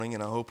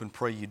And I hope and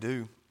pray you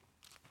do.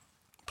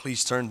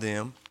 Please turn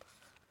them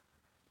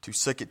to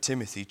 2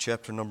 Timothy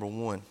chapter number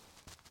 1.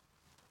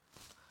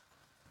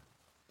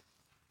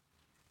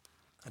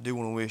 I do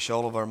want to wish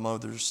all of our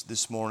mothers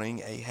this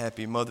morning a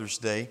happy Mother's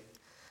Day.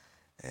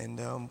 And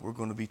we're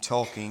going to be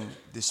talking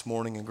this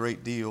morning a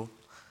great deal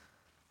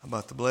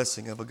about the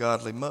blessing of a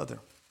godly mother.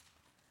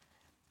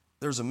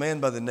 There's a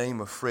man by the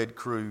name of Fred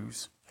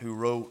Cruz who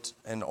wrote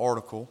an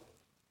article,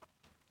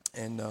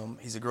 and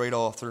he's a great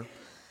author.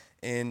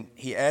 And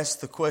he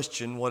asked the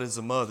question, what is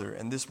a mother?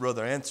 And this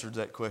brother answered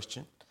that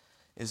question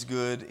as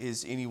good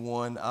as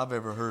anyone I've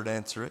ever heard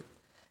answer it.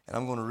 And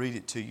I'm going to read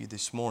it to you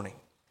this morning.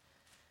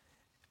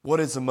 What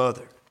is a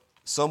mother?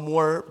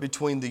 Somewhere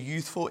between the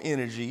youthful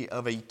energy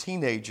of a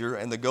teenager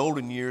and the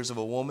golden years of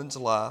a woman's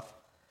life,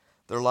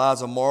 there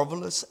lies a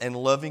marvelous and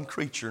loving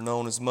creature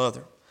known as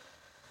mother.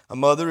 A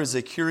mother is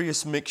a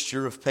curious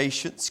mixture of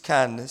patience,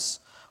 kindness,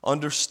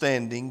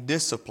 understanding,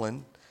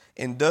 discipline,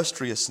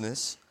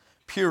 industriousness,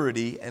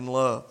 purity, and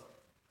love.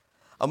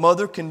 A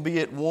mother can be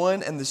at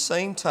one and the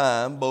same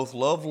time both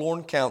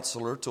lovelorn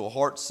counselor to a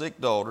heart-sick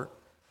daughter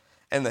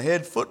and the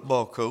head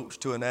football coach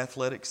to an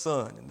athletic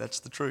son, and that's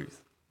the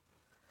truth.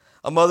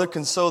 A mother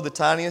can sew the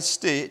tiniest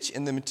stitch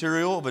in the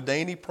material of a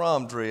dainty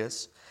prom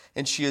dress,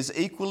 and she is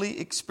equally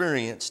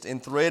experienced in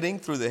threading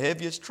through the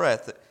heaviest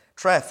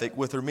traffic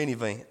with her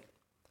minivan.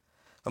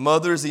 A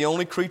mother is the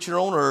only creature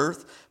on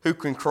earth who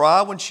can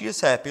cry when she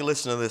is happy.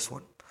 Listen to this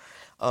one.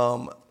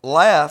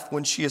 Laugh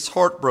when she is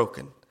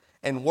heartbroken,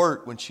 and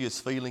work when she is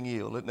feeling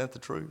ill. Isn't that the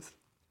truth?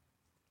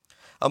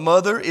 A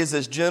mother is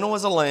as gentle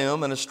as a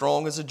lamb and as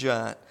strong as a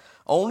giant.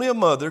 Only a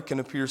mother can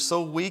appear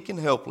so weak and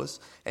helpless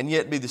and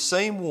yet be the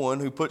same one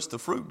who puts the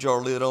fruit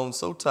jar lid on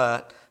so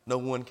tight no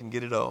one can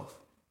get it off.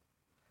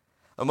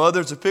 A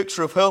mother is a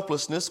picture of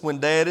helplessness when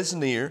dad is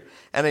near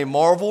and a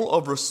marvel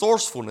of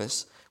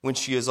resourcefulness when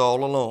she is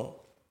all alone.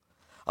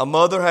 A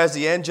mother has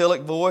the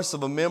angelic voice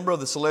of a member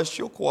of the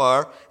celestial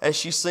choir as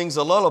she sings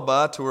a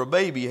lullaby to her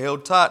baby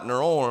held tight in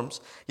her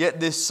arms, yet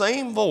this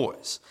same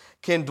voice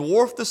can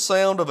dwarf the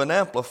sound of an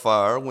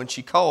amplifier when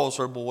she calls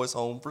her boys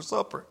home for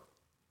supper.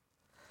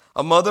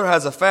 A mother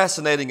has a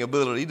fascinating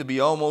ability to be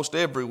almost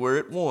everywhere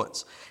at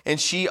once, and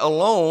she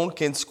alone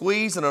can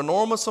squeeze an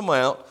enormous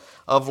amount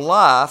of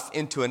life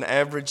into an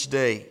average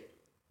day.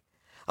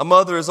 A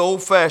mother is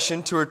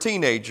old-fashioned to her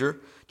teenager,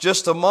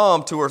 just a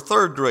mom to her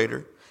third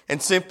grader,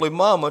 and simply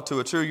mama to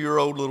a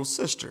 2-year-old little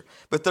sister.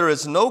 But there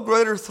is no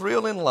greater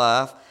thrill in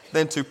life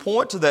than to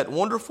point to that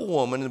wonderful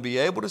woman and be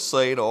able to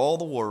say to all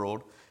the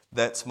world,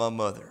 that's my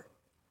mother.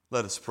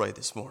 Let us pray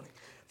this morning.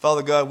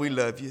 Father God, we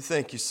love you.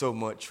 Thank you so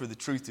much for the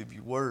truth of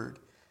your word.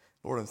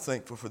 Lord, I'm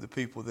thankful for the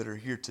people that are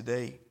here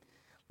today.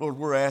 Lord,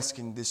 we're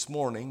asking this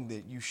morning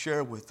that you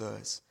share with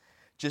us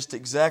just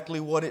exactly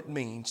what it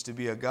means to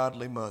be a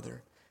godly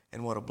mother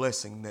and what a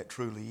blessing that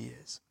truly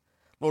is.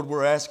 Lord,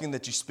 we're asking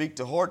that you speak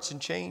to hearts and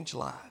change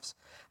lives.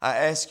 I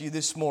ask you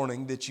this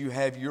morning that you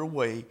have your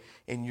way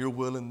and your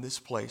will in this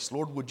place.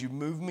 Lord, would you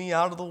move me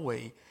out of the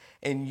way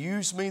and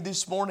use me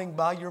this morning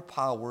by your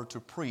power to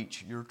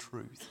preach your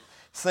truth.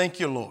 Thank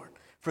you, Lord,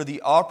 for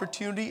the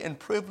opportunity and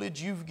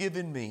privilege you've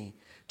given me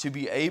to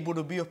be able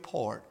to be a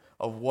part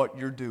of what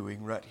you're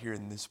doing right here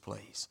in this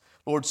place.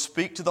 Lord,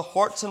 speak to the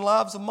hearts and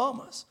lives of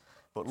mamas,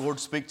 but Lord,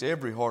 speak to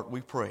every heart,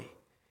 we pray.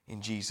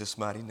 In Jesus'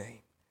 mighty name,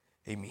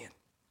 amen.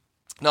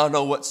 Now, I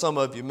know what some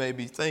of you may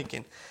be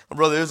thinking.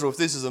 Brother Israel, if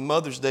this is a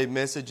Mother's Day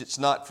message, it's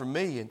not for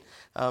me.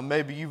 And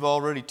maybe you've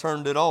already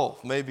turned it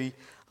off. Maybe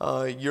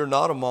you're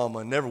not a mama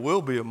and never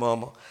will be a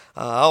mama.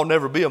 I'll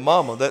never be a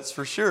mama, that's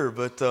for sure.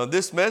 But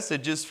this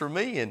message is for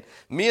me. And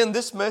men,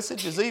 this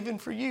message is even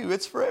for you.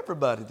 It's for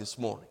everybody this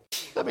morning.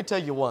 Let me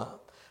tell you why.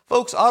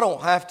 Folks, I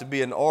don't have to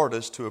be an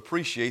artist to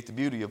appreciate the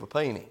beauty of a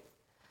painting.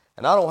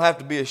 And I don't have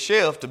to be a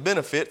chef to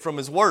benefit from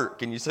his work.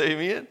 Can you say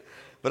amen?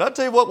 But I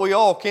tell you what we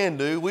all can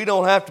do. We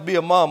don't have to be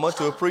a mama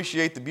to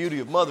appreciate the beauty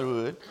of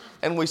motherhood.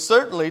 And we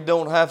certainly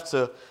don't have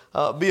to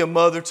be a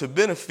mother to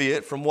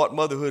benefit from what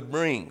motherhood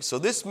brings. So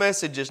this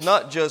message is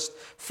not just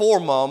for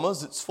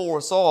mamas, it's for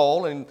us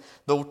all. And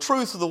the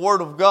truth of the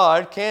Word of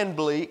God can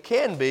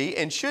be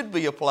and should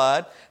be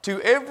applied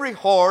to every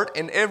heart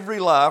and every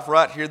life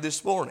right here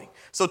this morning.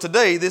 So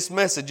today this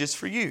message is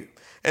for you.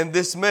 And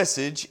this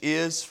message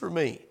is for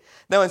me.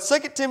 Now in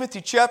 2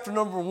 Timothy chapter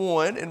number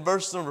 1 and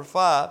verse number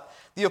 5,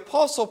 the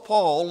Apostle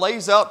Paul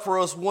lays out for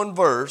us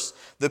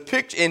the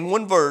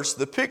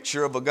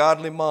picture of a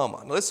godly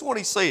mama. Now listen to what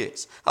he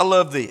says. I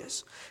love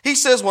this. He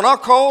says, when I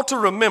call to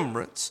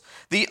remembrance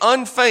the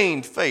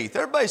unfeigned faith.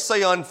 Everybody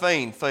say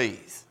unfeigned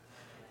faith.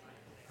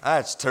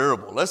 That's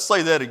terrible. Let's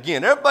say that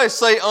again. Everybody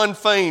say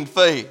unfeigned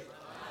faith.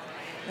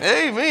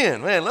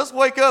 Amen. Man, let's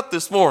wake up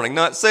this morning.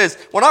 Now it says,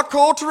 when I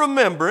call to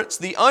remembrance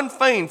the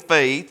unfeigned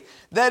faith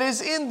that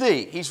is in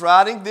thee. He's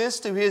writing this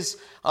to his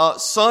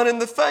son in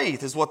the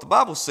faith, is what the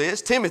Bible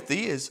says.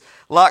 Timothy is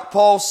like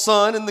Paul's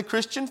son in the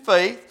Christian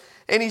faith.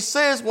 And he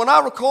says, when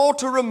I recall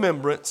to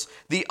remembrance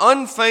the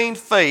unfeigned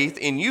faith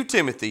in you,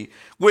 Timothy,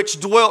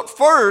 which dwelt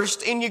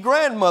first in your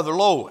grandmother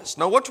Lois.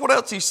 Now watch what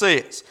else he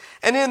says.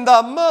 And in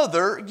thy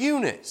mother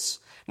Eunice.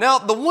 Now,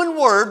 the one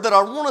word that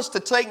I want us to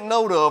take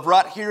note of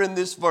right here in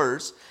this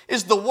verse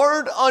is the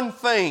word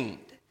unfeigned.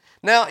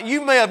 Now,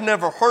 you may have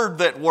never heard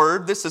that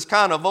word. This is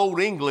kind of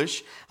old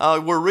English.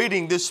 We're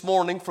reading this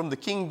morning from the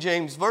King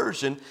James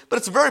Version, but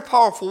it's a very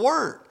powerful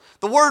word.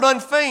 The word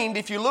unfeigned,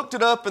 if you looked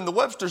it up in the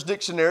Webster's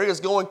Dictionary, is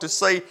going to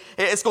say,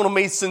 it's going to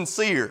mean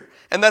sincere.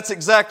 And that's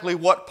exactly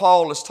what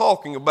Paul is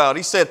talking about.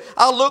 He said,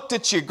 I looked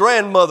at your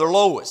grandmother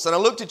Lois, and I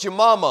looked at your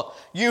mama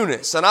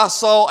Eunice, and I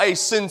saw a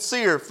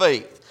sincere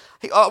faith.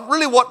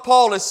 Really what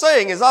Paul is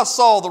saying is, I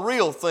saw the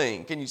real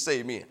thing. Can you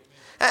say amen?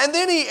 And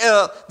then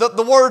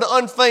the word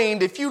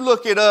unfeigned, if you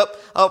look it up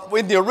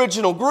in the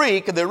original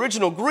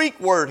Greek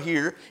word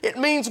here, it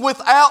means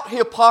without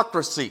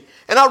hypocrisy.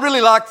 And I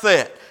really like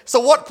that. So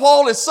what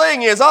Paul is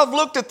saying is, I've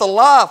looked at the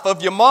life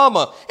of your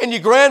mama and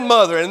your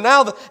grandmother and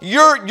now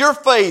your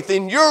faith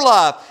in your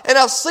life, and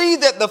I see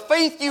that the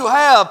faith you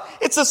have,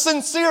 it's a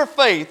sincere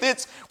faith.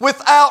 It's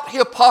without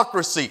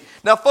hypocrisy.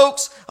 Now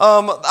folks,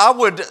 I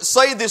would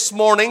say this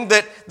morning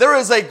that there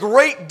is a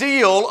great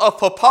deal of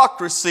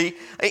hypocrisy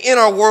in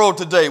our world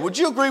today. Would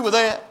you agree with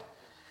that?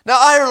 Now,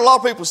 I heard a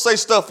lot of people say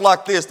stuff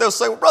like this. They'll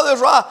say, well, Brother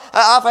Ezra,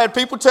 I've had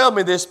people tell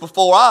me this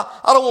before. I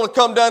don't want to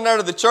come down there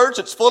to the church.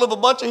 It's full of a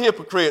bunch of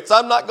hypocrites.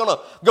 I'm not going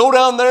to go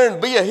down there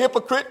and be a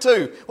hypocrite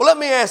too. Well, let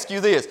me ask you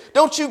this.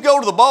 Don't you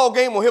go to the ball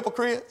game with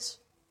hypocrites?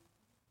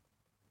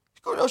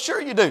 Oh, sure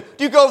you do.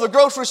 Do you go to the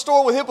grocery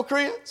store with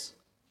hypocrites?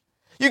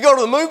 You go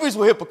to the movies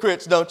with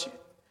hypocrites, don't you?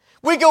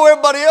 We go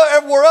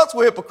everywhere else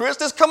with hypocrites.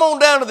 Just come on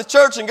down to the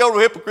church and go to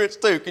hypocrites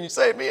too. Can you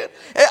say amen?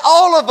 And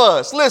all of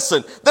us,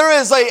 listen, there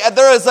is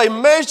a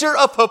measure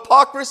of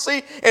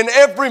hypocrisy in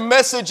every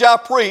message I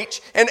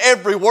preach and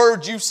every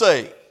word you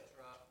say.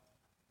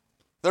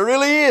 There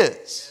really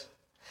is.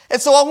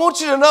 And so I want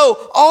you to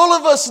know, all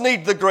of us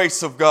need the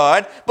grace of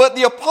God, but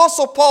the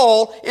Apostle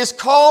Paul is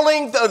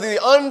calling the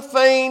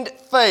unfeigned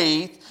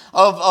faith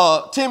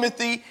of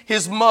Timothy,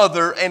 his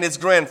mother, and his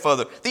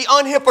grandfather. The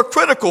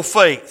unhypocritical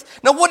faith.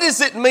 Now, what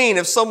does it mean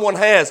if someone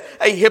has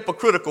a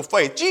hypocritical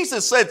faith?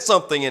 Jesus said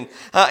something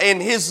in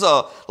his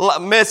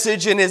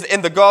message,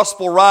 in the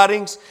gospel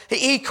writings.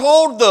 He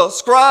called the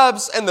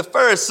scribes and the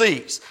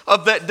Pharisees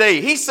of that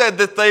day. He said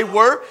that they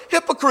were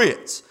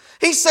hypocrites.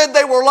 He said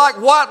they were like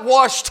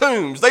whitewashed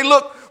tombs. They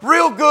looked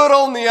real good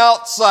on the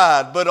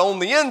outside, but on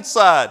the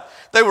inside,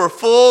 they were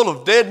full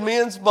of dead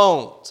men's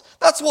bones.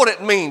 That's what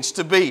it means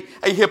to be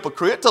a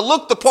hypocrite, to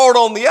look the part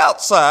on the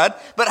outside,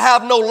 but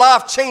have no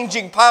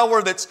life-changing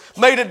power that's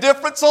made a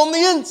difference on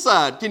the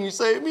inside. Can you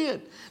say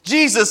amen?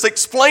 Jesus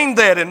explained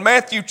that in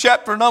Matthew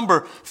chapter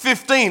number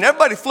 15.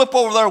 Everybody flip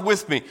over there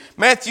with me.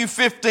 Matthew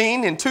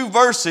 15, in 2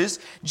 verses,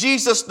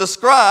 Jesus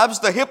describes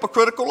the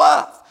hypocritical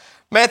life.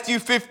 Matthew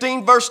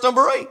 15, verse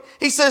number 8.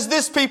 He says,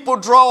 this people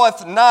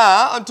draweth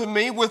nigh unto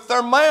me with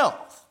their mouth.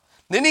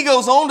 Then he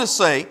goes on to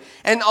say,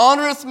 and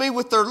honoreth me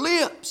with their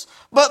lips,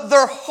 but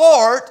their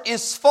heart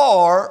is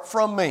far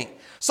from me.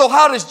 So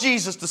how does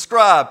Jesus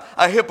describe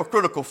a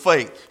hypocritical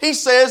faith? He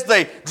says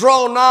they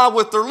draw nigh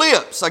with their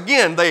lips.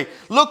 Again, they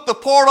look the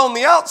part on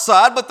the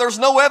outside, but there's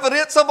no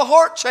evidence of a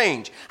heart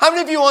change. How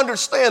many of you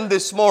understand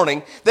this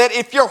morning that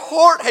if your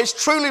heart has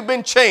truly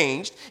been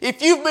changed,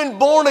 if you've been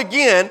born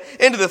again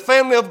into the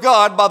family of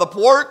God by the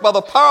work, by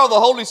the power of the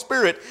Holy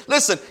Spirit,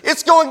 listen,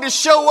 it's going to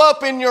show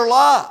up in your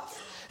life.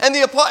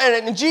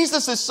 And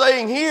Jesus is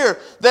saying here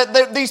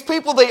that these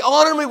people, they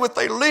honor me with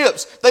their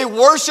lips. They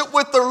worship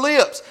with their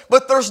lips.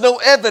 But there's no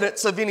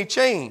evidence of any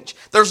change.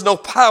 There's no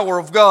power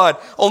of God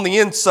on the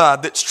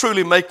inside that's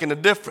truly making a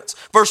difference.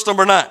 Verse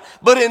number 9.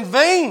 But in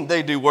vain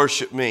they do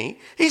worship me.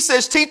 He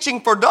says,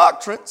 teaching for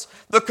doctrines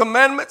the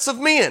commandments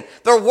of men.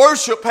 Their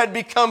worship had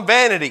become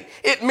vanity.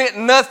 It meant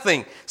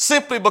nothing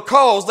simply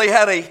because they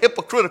had a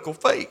hypocritical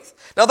faith.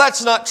 Now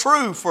that's not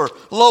true for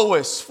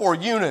Lois, for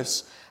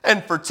Eunice,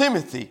 and for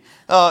Timothy.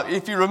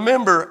 If you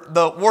remember,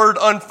 the word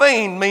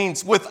unfeigned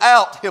means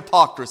without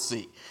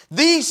hypocrisy.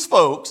 These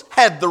folks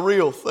had the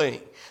real thing.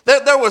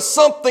 There was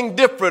something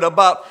different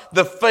about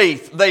the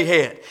faith they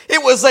had.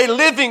 It was a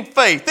living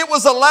faith. It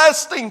was a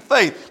lasting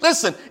faith.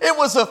 Listen, it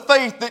was a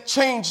faith that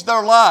changed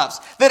their lives,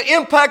 that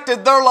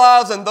impacted their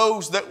lives and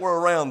those that were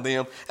around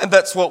them. And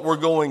that's what we're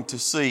going to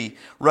see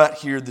right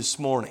here this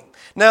morning.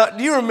 Now,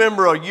 do you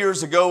remember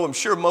years ago, I'm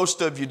sure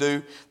most of you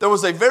do, there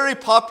was a very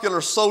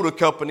popular soda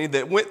company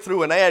that went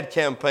through an ad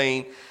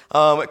campaign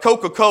at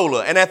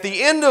Coca-Cola. And at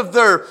the end of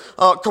their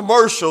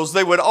commercials,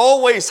 they would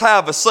always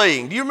have a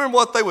saying. Do you remember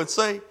what they would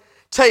say?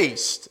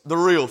 Taste the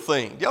real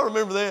thing. Y'all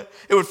remember that?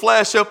 It would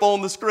flash up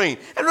on the screen.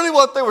 And really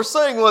what they were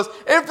saying was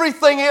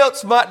everything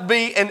else might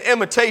be an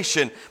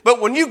imitation,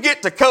 but when you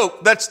get to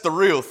Coke, that's the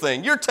real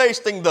thing. You're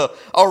tasting the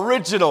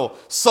original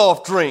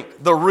soft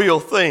drink, the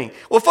real thing.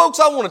 Well, folks,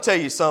 I want to tell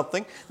you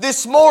something.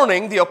 This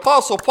morning, the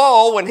Apostle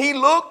Paul, when he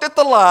looked at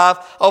the life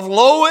of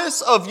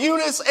Lois, of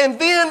Eunice, and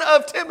then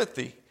of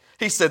Timothy,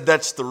 he said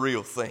that's the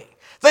real thing.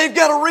 They've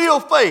got a real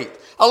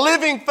faith, a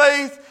living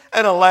faith,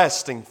 and a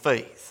lasting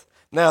faith.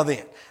 Now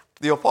then,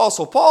 the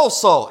Apostle Paul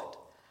saw it.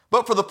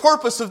 But for the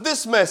purpose of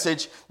this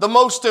message, the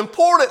most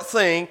important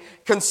thing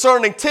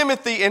concerning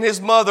Timothy and his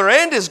mother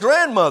and his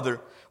grandmother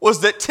was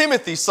that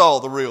Timothy saw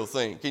the real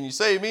thing. Can you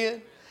say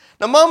amen?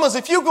 Now, mamas,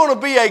 if you're going to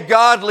be a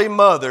godly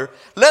mother,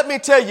 let me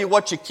tell you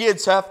what your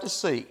kids have to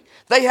see.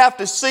 They have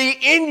to see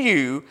in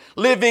you,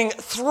 living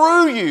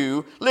through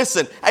you,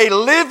 listen, a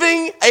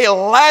living, a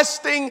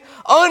lasting,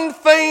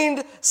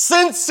 unfeigned,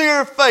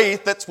 sincere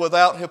faith that's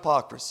without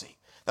hypocrisy.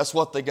 That's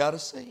what they got to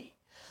see.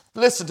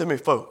 Listen to me,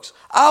 folks.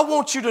 I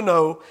want you to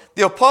know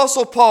the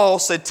Apostle Paul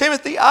said,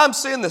 Timothy, I'm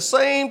seeing the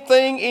same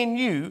thing in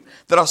you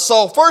that I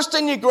saw first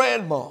in your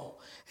grandma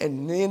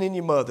and then in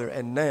your mother,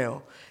 and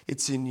now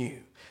it's in you.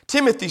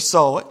 Timothy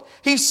saw it.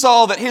 He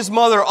saw that his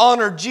mother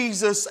honored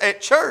Jesus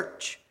at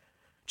church,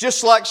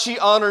 just like she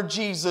honored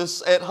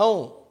Jesus at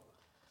home.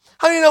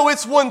 How do you know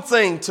it's one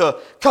thing to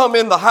come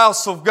in the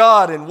house of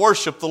God and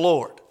worship the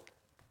Lord?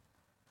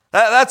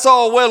 That's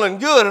all well and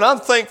good, and I'm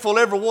thankful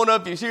every one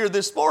of you here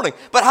this morning.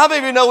 But how many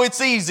of you know it's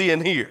easy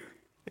in here?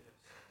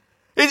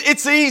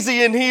 It's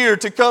easy in here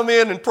to come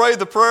in and pray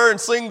the prayer and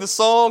sing the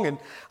song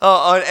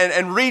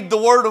and read the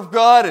Word of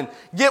God and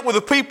get with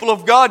the people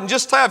of God and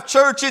just have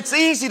church. It's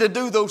easy to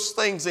do those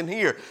things in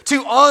here,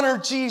 to honor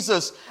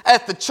Jesus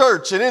at the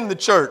church and in the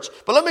church.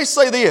 But let me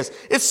say this,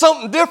 it's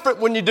something different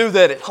when you do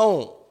that at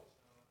home.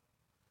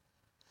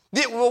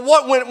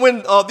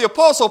 When the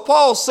Apostle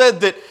Paul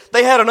said that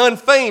they had an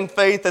unfeigned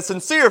faith, a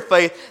sincere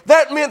faith,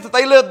 that meant that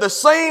they lived the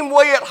same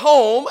way at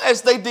home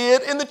as they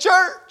did in the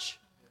church.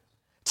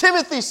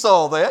 Timothy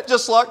saw that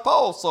just like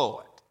Paul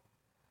saw it.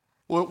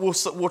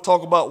 We'll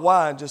talk about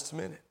why in just a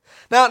minute.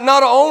 Now,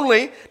 not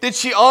only did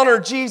she honor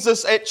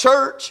Jesus at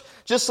church,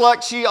 just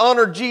like she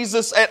honored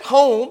Jesus at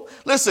home,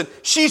 listen,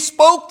 she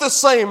spoke the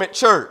same at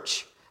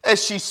church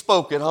as she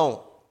spoke at home.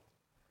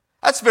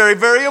 That's very,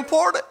 very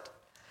important.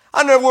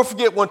 I never will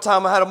forget one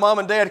time I had a mom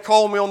and dad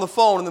call me on the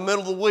phone in the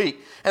middle of the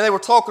week, and they were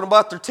talking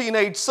about their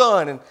teenage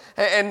son, and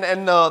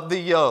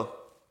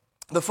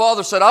the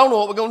father said, I don't know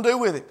what we're going to do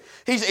with him.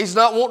 He's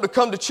not wanting to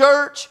come to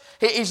church.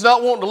 He's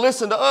not wanting to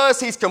listen to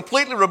us. He's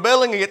completely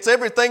rebelling against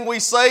everything we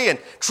say and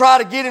try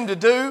to get him to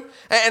do.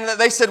 And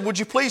they said, would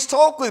you please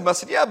talk with him? I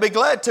said, yeah, I'd be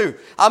glad to.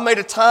 I made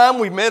a time.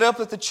 We met up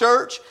at the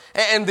church,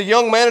 and the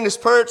young man and his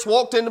parents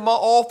walked into my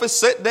office,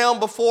 sat down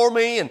before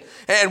me,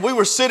 and we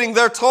were sitting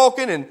there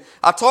talking, and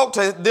I talked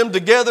to them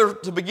together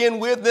to begin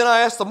with. Then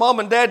I asked the mom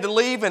and dad to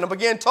leave, and I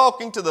began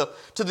talking to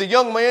the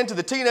young man, to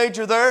the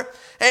teenager there,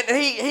 and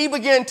he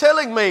began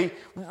telling me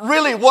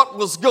really what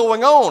was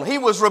going on. He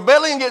was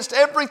rebelling against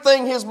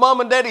everything his mom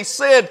and daddy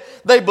said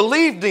they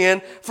believed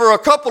in for a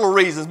couple of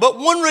reasons. But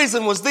one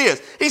reason was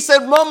this. He said,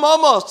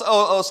 Mama,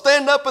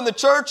 stand up in the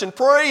church and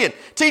pray and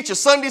teach a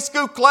Sunday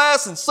school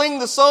class and sing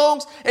the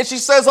songs. And she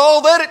says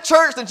all that at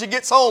church, then she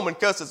gets home and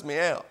cusses me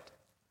out.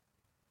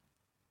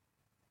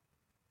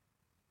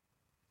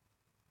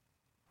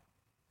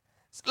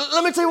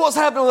 Let me tell you what's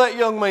happening with that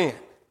young man.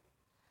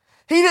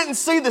 He didn't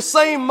see the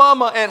same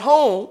mama at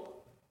home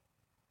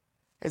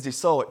as he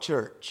saw at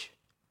church.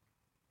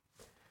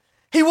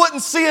 He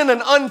wasn't seeing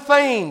an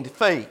unfeigned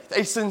faith,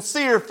 a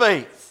sincere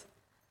faith,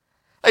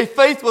 a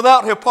faith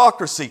without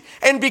hypocrisy.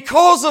 And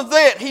because of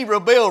that, he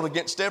rebelled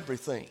against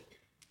everything.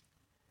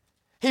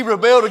 He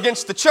rebelled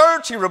against the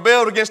church. He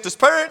rebelled against his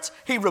parents.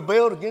 He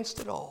rebelled against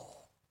it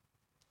all.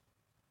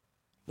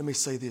 Let me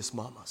say this,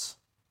 mamas.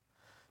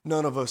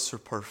 None of us are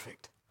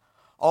perfect.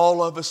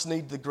 All of us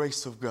need the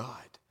grace of God.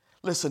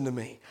 Listen to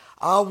me.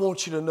 I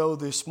want you to know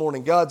this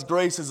morning, God's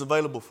grace is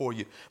available for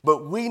you,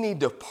 but we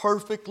need to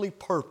perfectly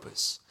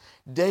purpose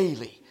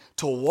daily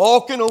to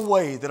walk in a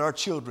way that our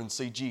children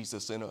see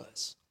Jesus in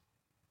us.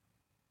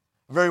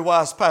 A very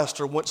wise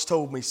pastor once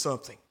told me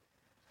something.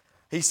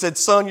 He said,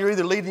 son, you're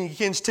either leading your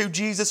kids to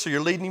Jesus or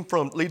you're leading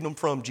them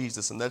from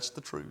Jesus, and that's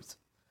the truth.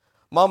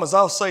 Mamas,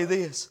 I'll say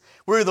this.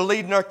 We're either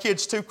leading our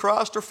kids to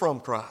Christ or from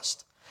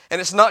Christ. And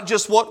it's not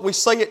just what we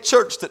say at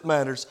church that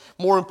matters.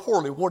 More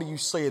importantly, what are you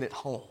saying at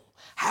home?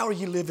 How are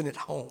you living at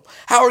home?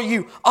 How are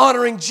you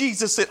honoring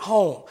Jesus at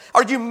home?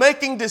 Are you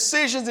making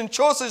decisions and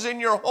choices in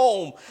your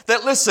home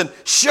that, listen,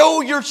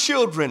 show your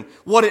children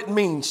what it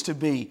means to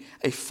be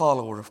a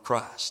follower of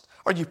Christ?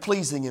 Are you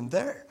pleasing Him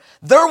there?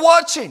 They're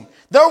watching.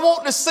 They're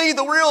wanting to see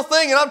the real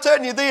thing. And I'm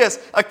telling you this,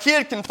 a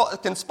kid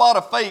can spot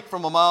a fake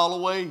from a mile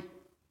away.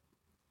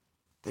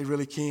 They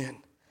really can.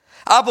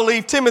 I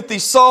believe Timothy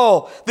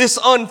saw this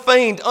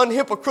unfeigned,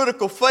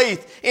 unhypocritical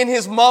faith in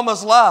his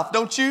mama's life,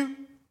 don't you?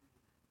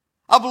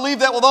 I believe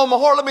that with all my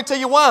heart. Let me tell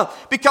you why.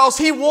 Because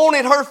he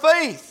wanted her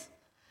faith.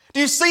 Do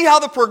you see how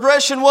the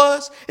progression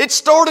was? It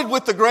started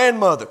with the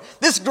grandmother.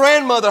 This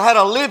grandmother had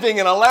a living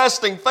and a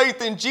lasting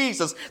faith in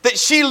Jesus that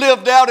she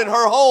lived out in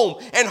her home,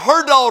 and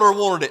her daughter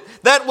wanted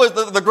it. That was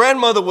the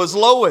grandmother was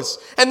Lois,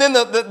 and then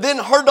then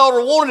her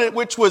daughter wanted it,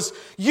 which was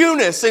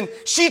Eunice, and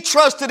she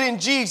trusted in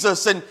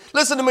Jesus. And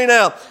listen to me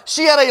now,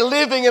 she had a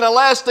living and a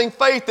lasting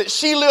faith that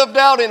she lived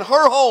out in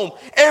her home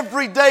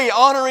every day,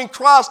 honoring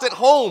Christ at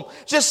home,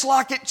 just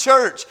like at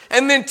church.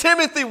 And then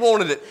Timothy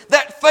wanted it.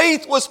 That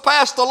faith was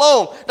passed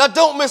along. Now,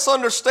 don't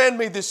misunderstand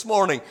me this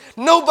morning.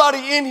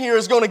 Nobody in here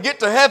is going to get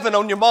to heaven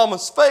on your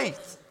mama's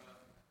faith.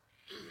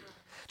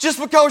 Just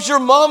because your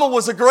mama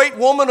was a great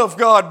woman of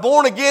God,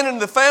 born again in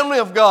the family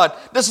of God,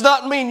 does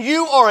not mean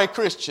you are a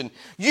Christian.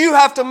 You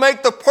have to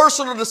make the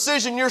personal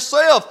decision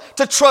yourself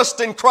to trust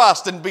in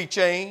Christ and be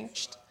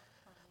changed.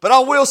 But I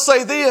will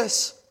say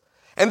this,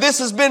 and this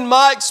has been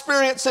my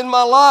experience in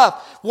my life.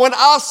 When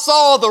I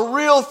saw the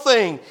real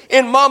thing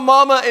in my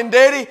mama and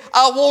daddy,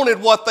 I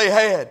wanted what they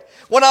had.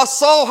 When I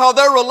saw how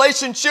their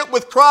relationship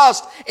with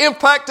Christ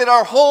impacted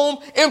our home,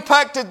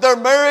 impacted their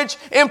marriage,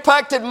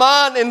 impacted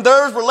mine and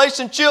theirs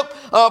relationship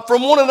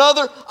from one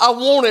another, I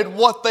wanted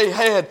what they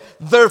had,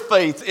 their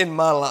faith in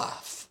my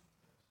life.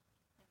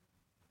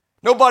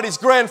 Nobody's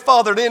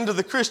grandfathered into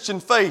the Christian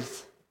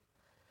faith.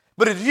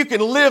 But if you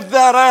can live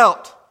that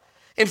out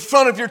in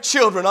front of your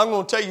children, I'm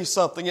going to tell you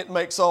something, it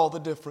makes all the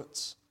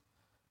difference.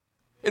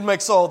 It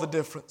makes all the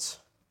difference.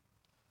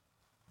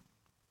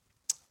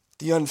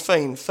 The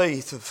unfeigned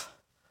faith of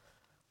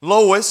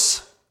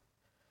Lois,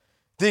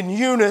 then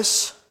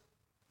Eunice,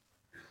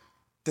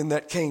 then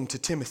that came to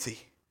Timothy.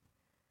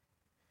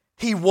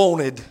 He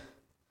wanted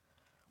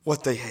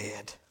what they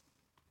had.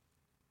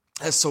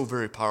 That's so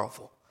very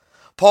powerful.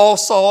 Paul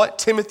saw it,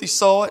 Timothy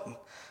saw it, and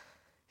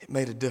it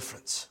made a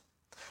difference.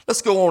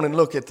 Let's go on and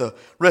look at the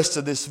rest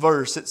of this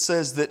verse. It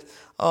says that,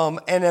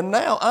 and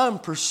now I'm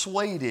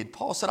persuaded.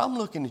 Paul said, I'm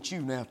looking at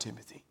you now,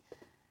 Timothy,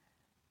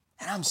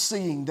 and I'm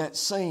seeing that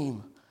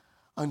same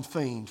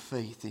unfeigned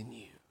faith in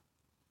you.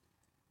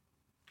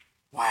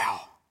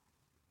 Wow.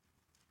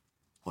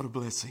 What a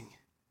blessing.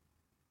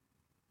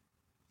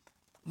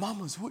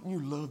 Mamas, wouldn't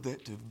you love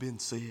that to have been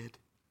said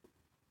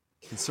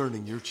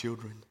concerning your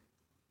children?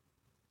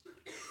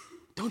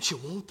 Don't you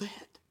want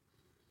that?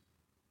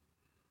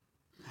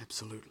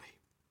 Absolutely.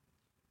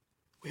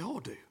 We all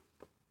do.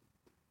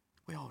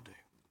 We all do.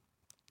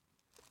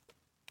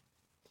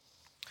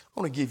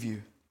 I want to give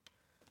you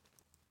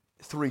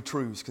 3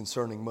 truths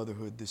concerning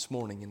motherhood this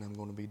morning, and I'm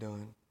going to be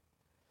done.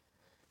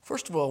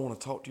 First of all, I want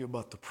to talk to you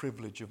about the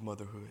privilege of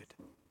motherhood.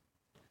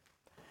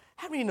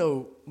 How many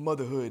know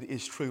motherhood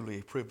is truly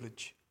a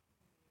privilege?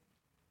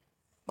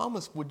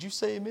 Mamas, would you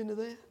say amen to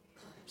that?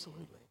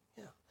 Absolutely,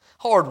 yeah.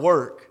 Hard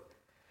work.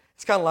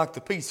 It's kind of like the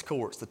Peace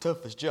Corps. It's the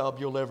toughest job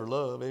you'll ever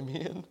love,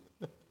 amen?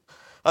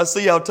 I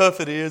see how tough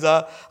it is.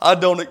 I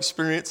don't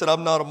experience it.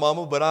 I'm not a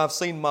mama, but I've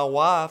seen my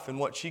wife and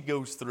what she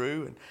goes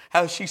through and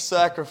how she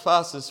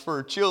sacrifices for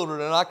her children,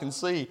 and I can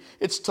see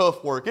it's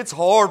tough work. It's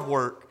hard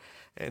work.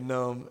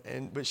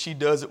 But she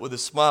does it with a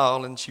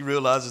smile, and she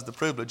realizes the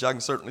privilege. I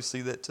can certainly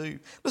see that too.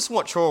 Listen to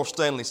what Charles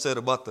Stanley said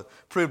about the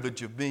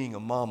privilege of being a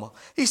mama.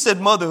 He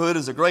said, motherhood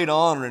is a great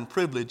honor and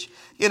privilege,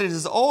 yet it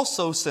is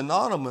also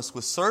synonymous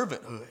with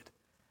servanthood.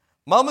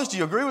 Mamas, do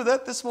you agree with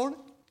that this morning?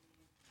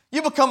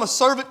 You become a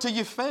servant to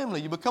your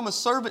family. You become a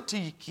servant to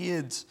your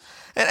kids.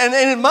 And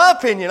in my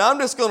opinion, I'm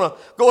just going to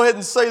go ahead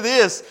and say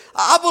this.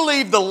 I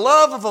believe the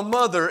love of a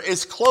mother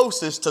is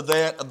closest to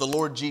that of the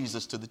Lord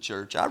Jesus to the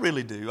church. I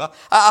really do.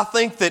 I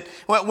think that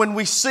when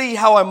we see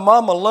how a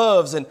mama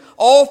loves and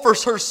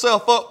offers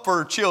herself up for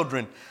her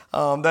children,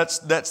 that's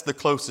the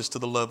closest to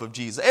the love of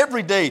Jesus.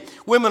 Every day,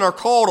 women are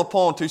called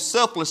upon to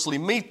selflessly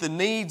meet the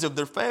needs of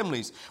their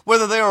families,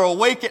 whether they are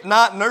awake at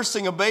night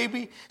nursing a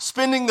baby,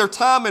 spending their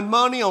time and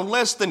money on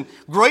less than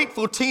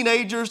grateful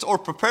teenagers, or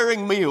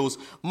preparing meals.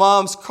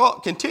 Moms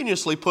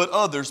continuously put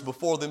others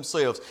before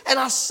themselves. And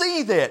I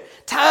see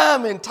that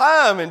time and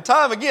time and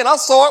time again. I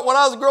saw it when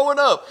I was growing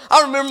up.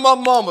 I remember my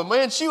mama,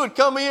 man, she would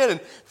come in and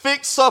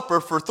fix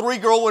supper for 3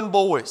 growing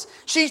boys.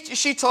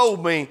 She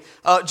told me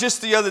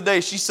just the other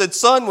day, she said,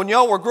 son, when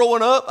y'all were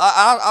growing up,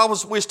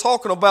 we was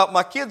talking about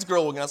my kids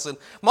growing. I said,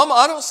 Mama,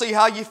 I don't see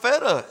how you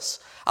fed us.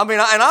 I mean,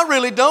 and I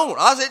really don't.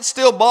 It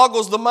still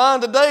boggles the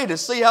mind today to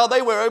see how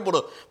they were able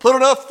to put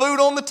enough food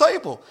on the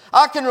table.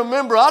 I can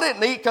remember I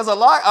didn't eat because I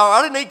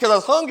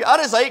was hungry. I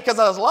just ate because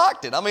I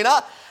liked it. I mean,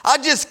 I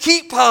just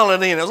keep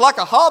piling in. It was like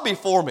a hobby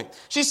for me.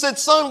 She said,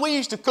 son, we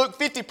used to cook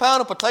 50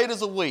 pounds of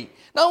potatoes a week.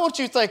 Now, I want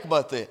you to think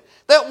about that.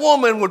 That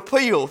woman would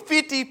peel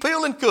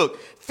and cook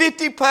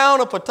 50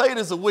 pounds of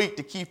potatoes a week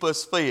to keep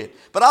us fed.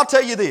 But I'll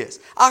tell you this,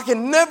 I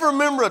can never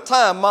remember a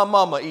time my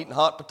mama eating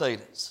hot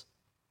potatoes.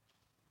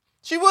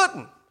 She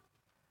wouldn't.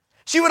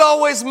 She would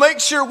always make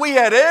sure we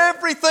had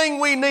everything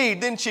we need.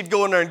 Then she'd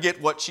go in there and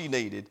get what she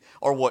needed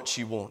or what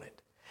she wanted.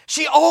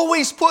 She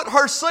always put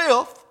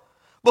herself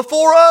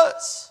before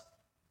us.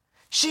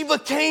 She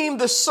became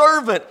the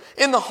servant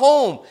in the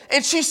home.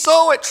 And she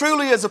saw it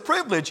truly as a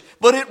privilege,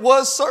 but it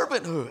was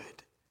servanthood.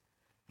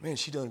 Man,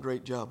 she done a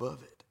great job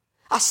of it.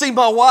 I see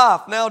my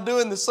wife now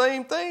doing the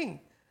same thing.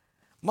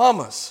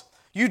 Mamas,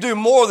 you do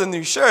more than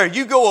you share.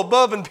 You go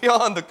above and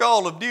beyond the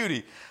call of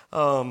duty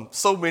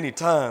so many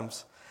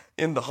times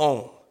in the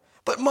home.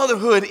 But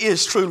motherhood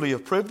is truly a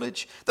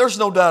privilege. There's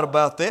no doubt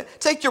about that.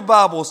 Take your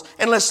Bibles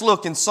and let's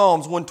look in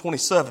Psalms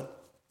 127.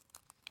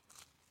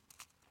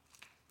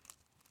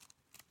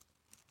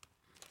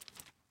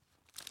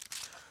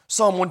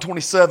 Psalm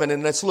 127,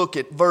 and let's look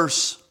at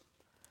verse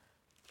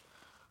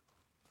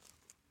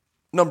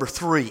number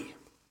 3.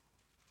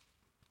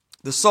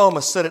 The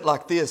psalmist said it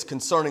like this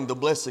concerning the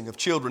blessing of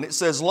children. It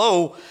says,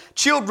 "Lo,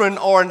 children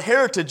are an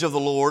heritage of the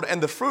Lord,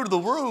 and the fruit of the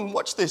womb,"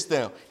 watch this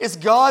now, "it's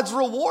God's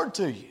reward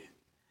to you."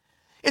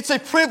 It's a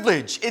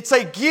privilege. It's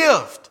a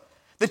gift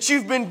that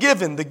you've been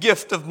given, the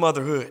gift of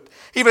motherhood.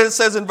 Even it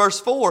says in verse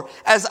 4,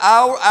 "As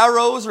our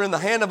arrows are in the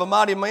hand of a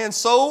mighty man,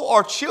 so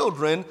are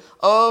children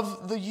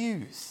of the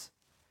youth."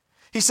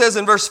 He says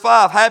in verse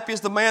 5, "Happy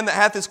is the man that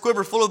hath his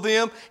quiver full of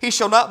them. He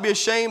shall not be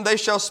ashamed. They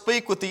shall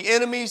speak with the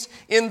enemies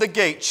in the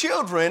gate."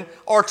 Children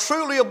are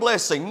truly a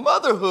blessing.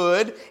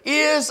 Motherhood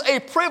is a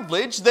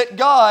privilege that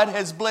God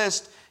has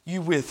blessed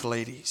you with,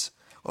 ladies.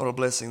 What a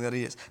blessing that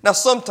is. Now,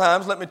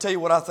 sometimes, let me tell you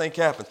what I think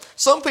happens.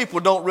 Some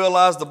people don't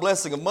realize the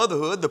blessing of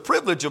motherhood, the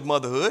privilege of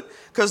motherhood,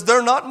 because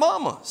they're not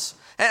mamas.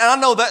 And I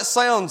know that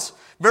sounds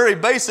very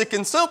basic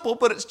and simple,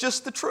 but it's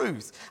just the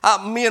truth.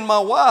 Me and my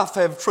wife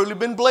have truly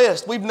been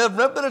blessed. We've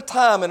never been a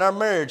time in our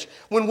marriage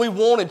when we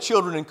wanted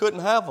children and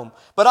couldn't have them.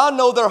 But I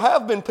know there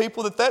have been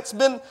people that's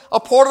been a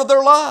part of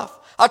their life.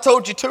 I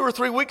told you 2 or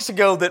 3 weeks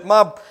ago that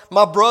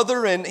my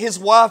brother and his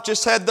wife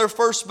just had their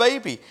first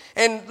baby.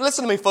 And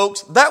listen to me,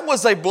 folks, that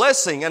was a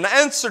blessing, an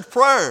answered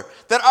prayer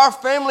that our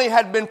family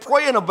had been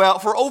praying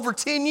about for over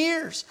 10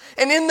 years.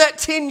 And in that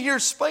 10-year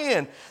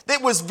span, there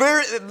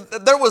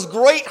was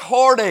great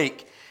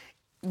heartache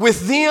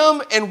with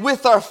them and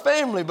with our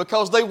family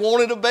because they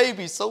wanted a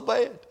baby so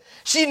bad.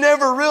 She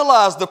never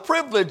realized the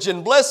privilege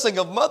and blessing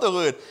of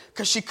motherhood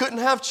because she couldn't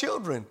have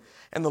children.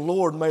 And the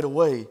Lord made a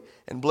way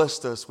and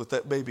blessed us with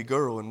that baby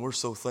girl, and we're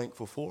so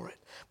thankful for it.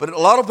 But a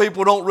lot of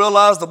people don't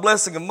realize the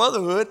blessing of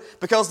motherhood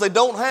because they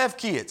don't have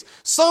kids.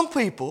 Some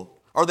people,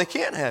 or they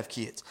can't have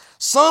kids.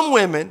 Some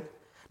women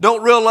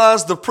don't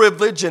realize the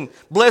privilege and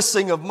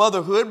blessing of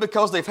motherhood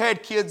because they've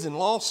had kids and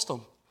lost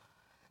them.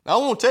 Now, I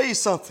want to tell you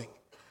something.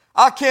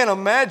 I can't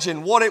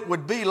imagine what it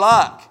would be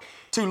like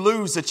to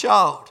lose a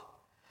child.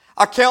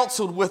 I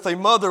counseled with a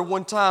mother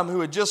one time who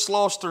had just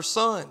lost her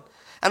son.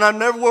 And I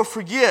never will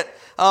forget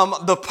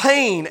the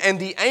pain and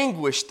the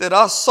anguish that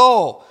I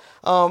saw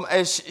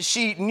as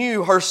she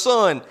knew her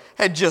son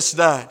had just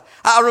died.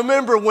 I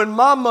remember when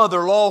my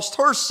mother lost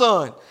her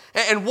son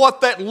and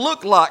what that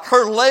looked like,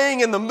 her laying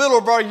in the middle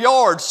of our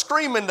yard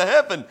screaming to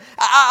heaven.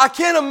 I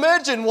can't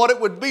imagine what it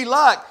would be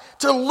like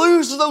to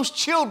lose those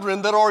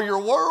children that are your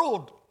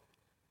world.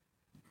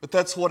 But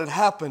that's what had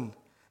happened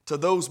to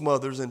those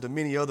mothers and to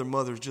many other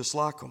mothers just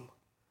like them.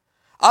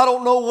 I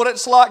don't know what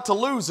it's like to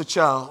lose a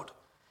child,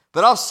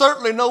 but I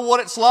certainly know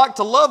what it's like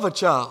to love a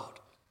child.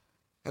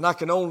 And I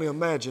can only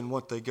imagine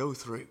what they go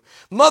through.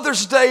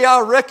 Mother's Day,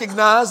 I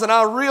recognize and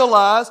I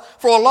realize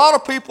for a lot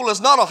of people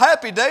it's not a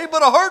happy day,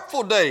 but a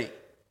hurtful day.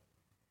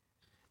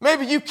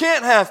 Maybe you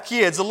can't have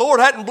kids. The Lord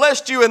hadn't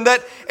blessed you in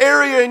that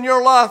area in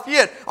your life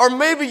yet. Or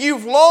maybe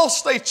you've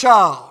lost a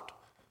child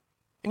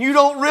and you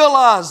don't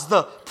realize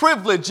the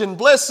privilege and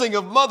blessing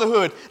of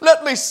motherhood.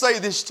 Let me say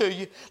this to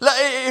you.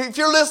 If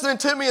you're listening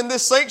to me in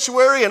this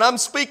sanctuary and I'm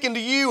speaking to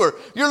you, or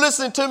you're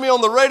listening to me on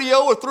the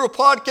radio or through a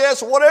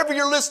podcast or whatever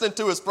you're listening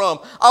to us from,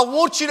 I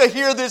want you to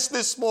hear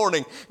this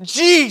morning.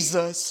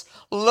 Jesus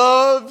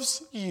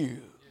loves you.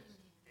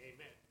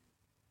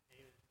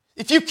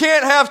 If you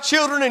can't have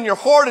children and your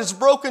heart is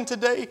broken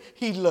today,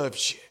 He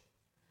loves you.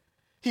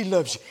 He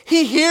loves you.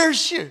 He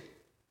hears you.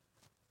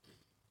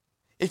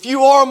 If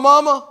you are a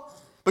mama,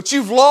 but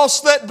you've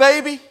lost that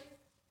baby,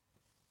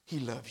 He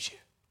loves you.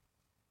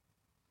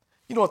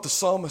 You know what the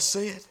psalmist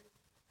said?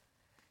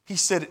 He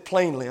said it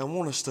plainly. I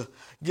want us to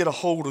get a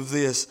hold of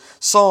this.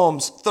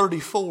 Psalms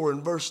 34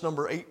 and verse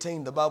number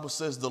 18, the Bible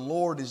says, "The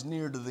Lord is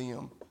near to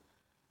them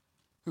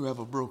who have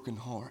a broken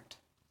heart."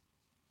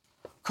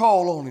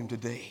 Call on Him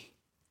today.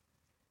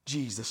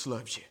 Jesus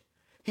loves you.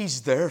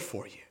 He's there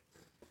for you.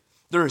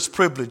 There is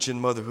privilege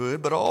in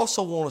motherhood, but I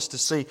also want us to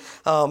see,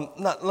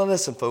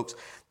 listen folks,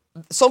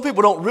 some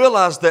people don't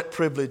realize that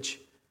privilege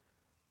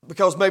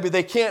because maybe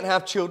they can't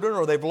have children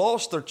or they've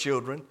lost their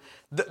children.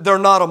 They're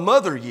not a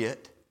mother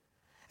yet.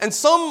 And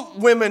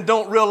some women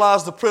don't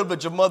realize the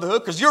privilege of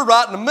motherhood because you're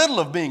right in the middle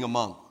of being a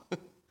mom.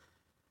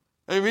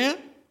 Amen?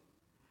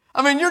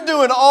 I mean, you're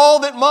doing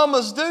all that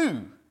mamas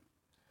do.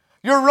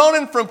 You're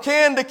running from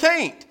can to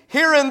can't,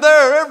 here and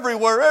there,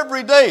 everywhere,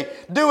 every day,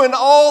 doing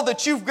all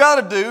that you've got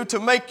to do to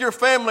make your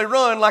family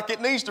run like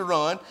it needs to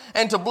run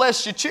and to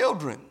bless your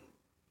children.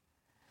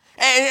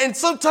 And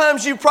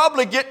sometimes you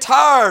probably get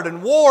tired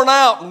and worn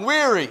out and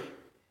weary.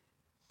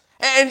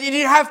 And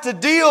you have to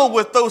deal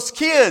with those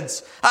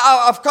kids.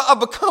 I've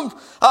come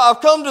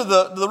to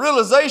the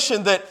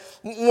realization that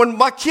when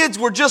my kids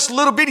were just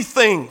little bitty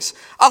things,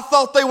 I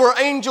thought they were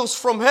angels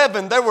from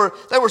heaven. They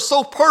were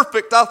so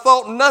perfect. I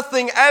thought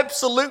nothing,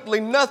 absolutely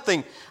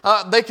nothing,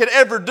 they could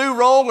ever do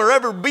wrong or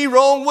ever be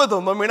wrong with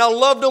them. I mean, I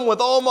loved them with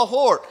all my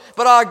heart.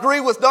 But I agree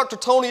with Dr.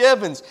 Tony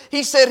Evans.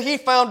 He said he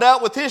found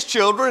out with his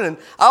children, and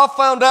I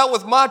found out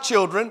with my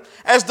children,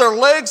 as their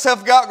legs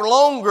have got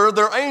longer,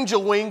 their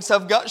angel wings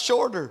have got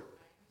shorter.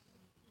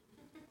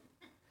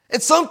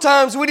 And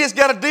sometimes we just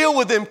got to deal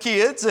with them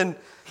kids, and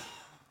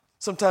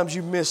sometimes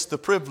you miss the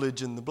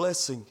privilege and the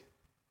blessing.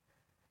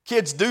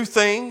 Kids do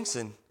things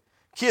and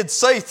kids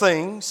say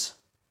things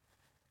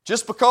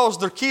just because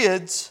they're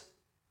kids,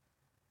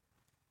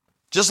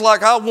 just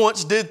like I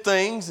once did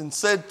things and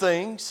said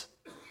things,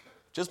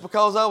 just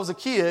because I was a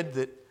kid,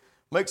 that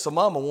makes a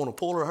mama want to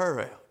pull her hair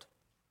out,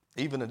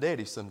 even a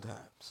daddy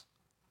sometimes.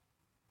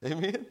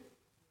 Amen?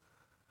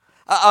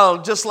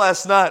 Just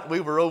last night,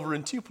 we were over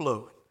in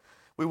Tupelo.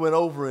 We went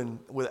over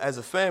as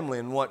a family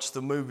and watched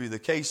the movie The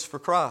Case for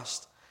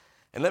Christ.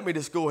 And let me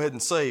just go ahead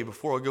and say,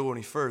 before I go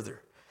any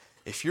further,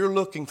 if you're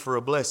looking for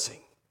a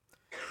blessing,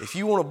 if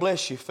you want to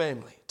bless your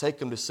family, take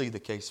them to see The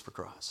Case for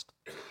Christ.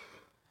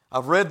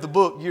 I've read the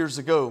book years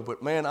ago,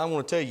 but man, I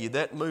want to tell you,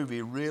 that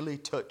movie really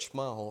touched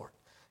my heart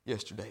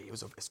yesterday.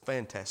 It's a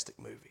fantastic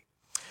movie.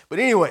 But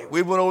anyway,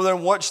 we went over there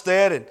and watched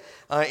that, and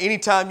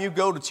anytime you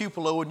go to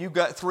Tupelo and you've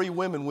got 3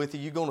 women with you,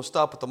 you're going to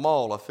stop at the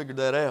mall. I figured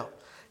that out.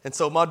 And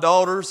so my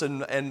daughters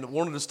and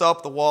wanted to stop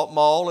at the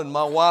mall, and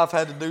my wife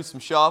had to do some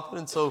shopping.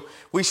 And so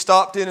we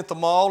stopped in at the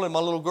mall, and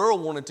my little girl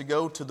wanted to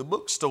go to the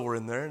bookstore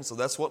in there. And so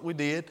that's what we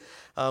did.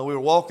 We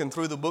were walking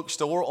through the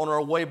bookstore on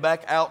our way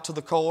back out to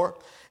the car.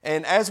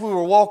 And as we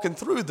were walking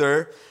through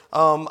there,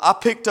 I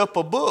picked up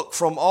a book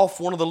from off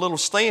one of the little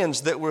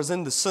stands that was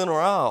in the center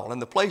aisle.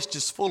 And the place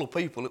just full of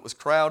people. It was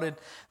crowded.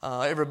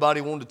 Everybody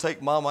wanted to take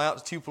Mama out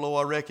to Tupelo,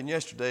 I reckon,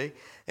 yesterday.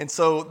 And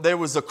so there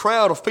was a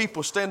crowd of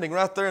people standing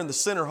right there in the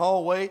center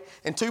hallway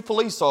and 2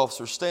 police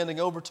officers standing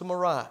over to my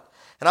right.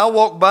 And I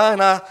walked by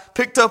and I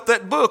picked up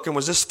that book and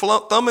was just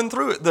thumbing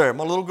through it there.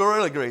 My little girl,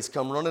 Ellie Grace,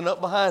 come running up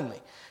behind me.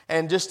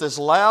 And just as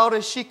loud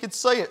as she could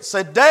say it,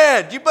 said,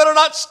 "Dad, you better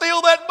not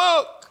steal that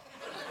book."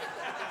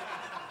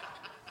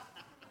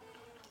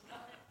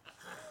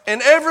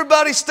 And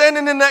everybody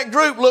standing in that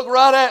group looked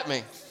right at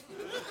me,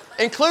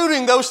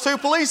 including those 2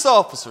 police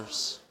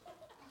officers.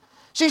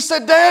 She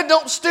said, "Dad,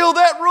 don't steal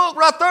that book.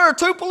 Right there are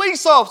 2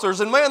 police officers."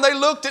 And man, they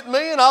looked at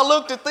me and I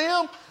looked at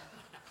them.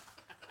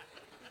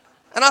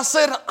 And I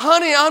said,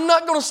 "Honey, I'm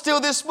not going to steal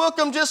this book.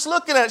 I'm just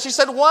looking at it." She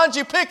said, "Why'd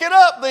you pick it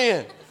up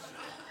then?"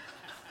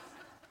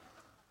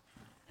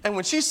 And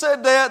when she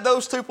said that,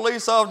 those 2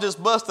 police officers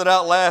just busted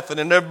out laughing,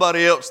 and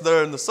everybody else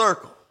there in the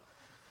circle.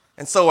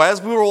 And so as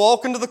we were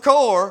walking to the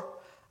car,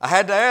 I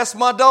had to ask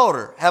my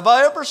daughter, "Have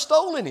I ever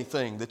stole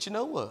anything that you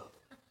know of?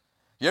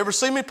 You ever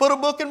see me put a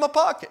book in my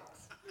pocket?"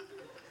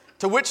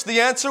 To which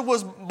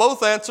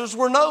both answers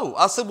were no.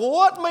 I said, "Well,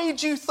 what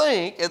made you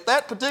think at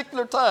that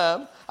particular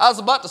time I was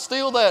about to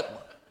steal that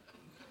one?"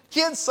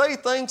 Kids say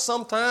things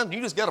sometimes,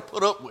 you just got to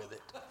put up with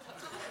it.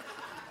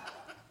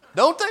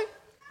 Don't they?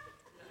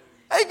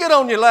 They get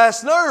on your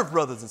last nerve,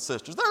 brothers and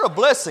sisters. They're a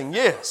blessing,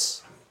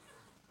 yes.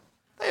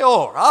 They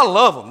are. I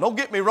love them. Don't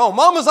get me wrong.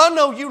 Mamas, I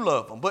know you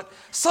love them. But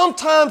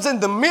sometimes in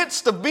the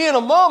midst of being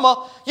a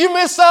mama, you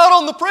miss out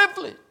on the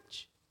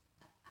privilege,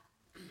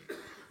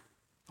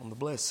 on the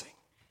blessing.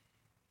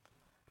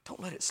 Don't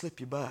let it slip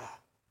you by.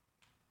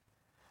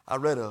 I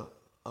read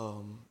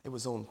it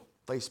was on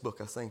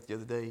Facebook, I think, the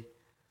other day.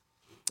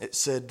 It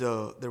said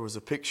there was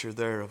a picture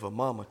there of a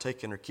mama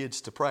taking her kids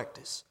to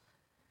practice.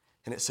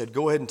 And it said,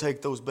 "Go ahead and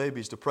take those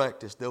babies to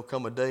practice. There'll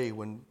come a day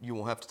when you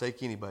won't have to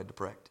take anybody to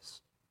practice."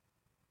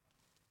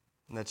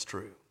 And that's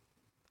true.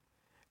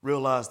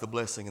 Realize the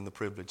blessing and the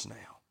privilege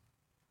now.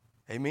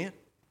 Amen?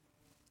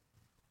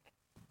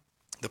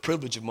 The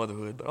privilege of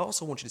motherhood, but I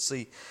also want you to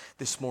see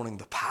this morning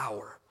the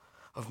power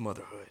of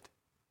motherhood.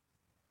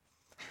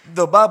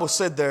 The Bible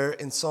said there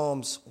in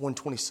Psalms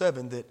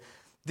 127 that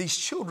these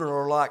children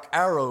are like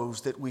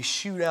arrows that we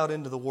shoot out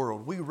into the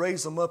world. We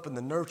raise them up in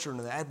the nurture and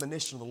the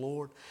admonition of the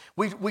Lord.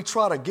 We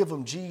try to give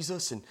them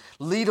Jesus and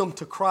lead them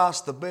to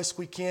Christ the best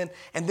we can,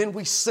 and then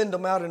we send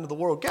them out into the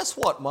world. Guess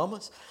what,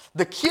 mamas?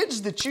 The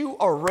kids that you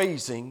are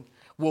raising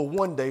will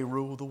one day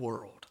rule the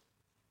world.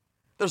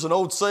 There's an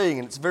old saying,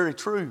 and it's very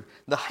true.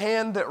 The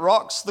hand that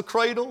rocks the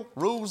cradle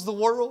rules the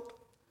world.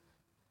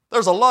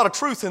 There's a lot of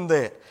truth in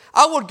that.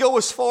 I would go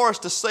as far as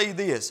to say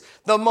this: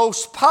 the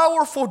most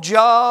powerful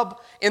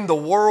job in the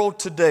world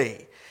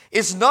today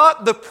is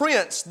not the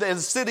prince that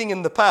is sitting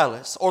in the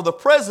palace or the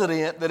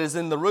president that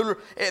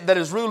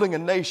is ruling a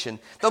nation.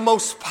 The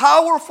most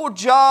powerful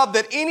job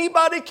that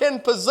anybody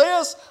can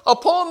possess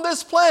upon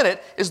this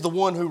planet is the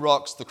one who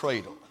rocks the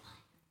cradle.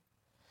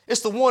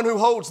 It's the one who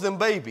holds them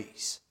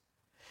babies.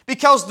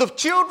 Because the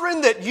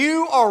children that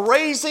you are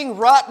raising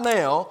right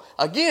now,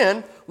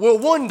 again, will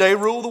one day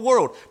rule the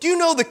world. Do you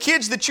know the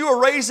kids that you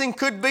are raising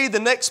could be the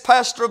next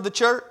pastor of the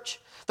church?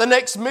 The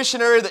next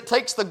missionary that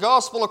takes the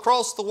gospel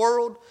across the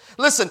world?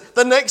 Listen,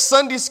 the next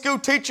Sunday school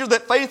teacher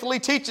that faithfully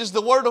teaches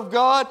the Word of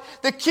God?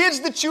 The kids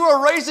that you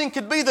are raising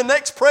could be the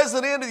next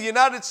president of the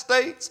United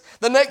States,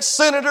 the next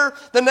senator,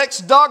 the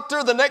next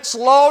doctor, the next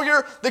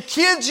lawyer. The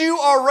kids you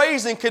are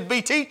raising could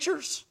be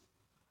teachers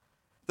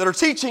that are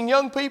teaching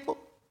young people.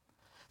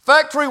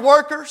 Factory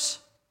workers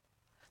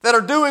that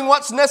are doing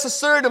what's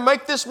necessary to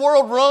make this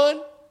world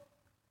run.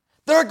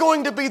 They're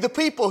going to be the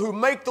people who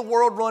make the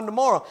world run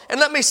tomorrow. And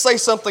let me say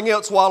something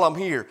else while I'm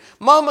here.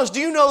 Mamas, do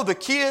you know the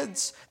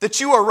kids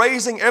that you are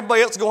raising,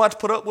 everybody else is going to have to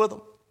put up with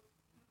them?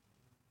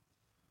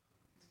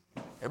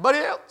 Everybody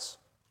else.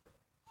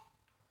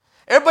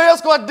 Everybody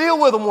else is going to deal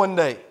with them one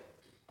day.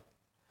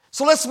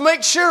 So let's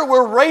make sure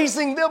we're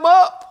raising them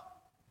up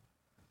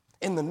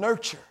in the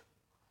nurture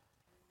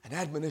and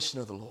admonition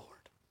of the Lord.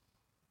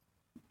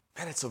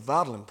 Man, it's of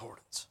vital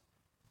importance.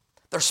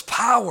 There's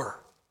power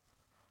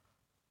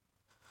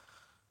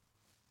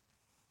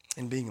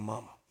in being a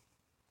mama.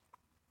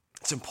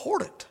 It's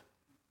important.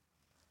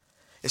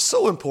 It's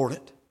so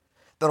important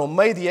that on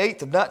May the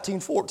 8th of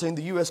 1914,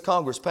 the U.S.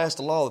 Congress passed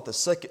a law that the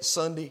second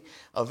Sunday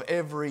of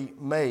every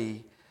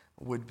May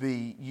would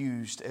be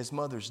used as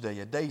Mother's Day,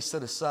 a day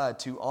set aside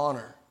to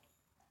honor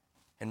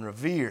and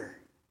revere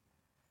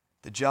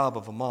the job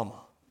of a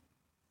mama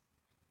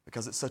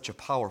because it's such a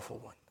powerful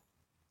one.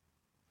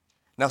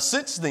 Now,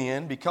 since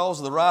then, because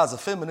of the rise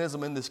of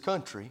feminism in this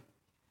country,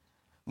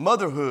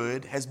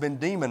 motherhood has been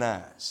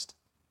demonized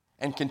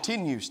and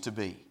continues to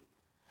be.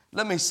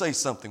 Let me say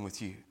something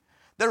with you.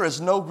 There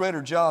is no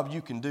greater job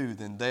you can do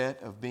than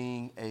that of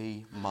being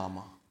a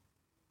mama.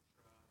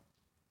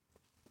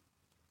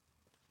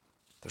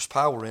 There's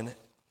power in it.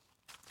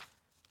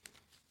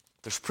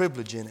 There's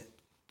privilege in it.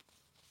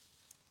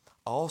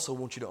 I also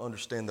want you to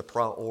understand the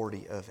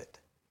priority of it.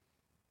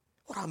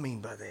 What do I mean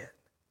by that?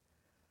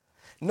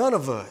 None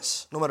of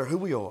us, no matter who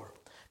we are,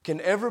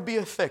 can ever be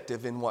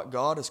effective in what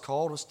God has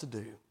called us to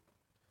do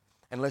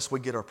unless we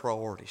get our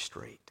priorities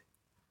straight.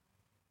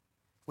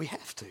 We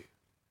have to.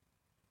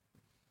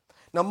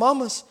 Now,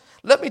 mamas,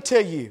 let me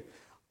tell you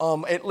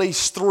at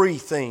least 3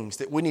 things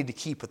that we need to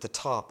keep at the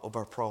top of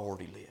our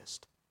priority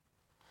list.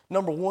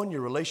 Number 1,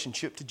 your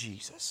relationship to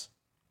Jesus.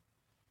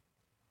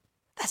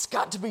 That's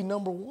got to be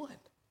number 1.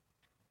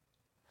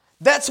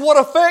 That's what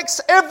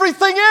affects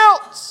everything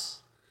else.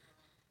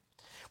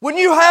 When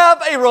you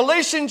have a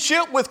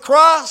relationship with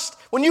Christ,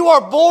 when you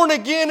are born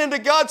again into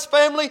God's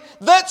family,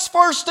 that's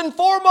first and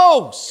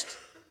foremost.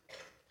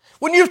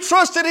 When you've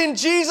trusted in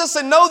Jesus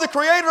and know the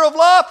Creator of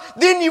life,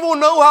 then you will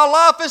know how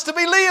life is to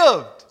be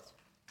lived.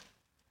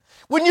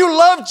 When you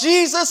love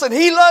Jesus and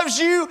He loves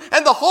you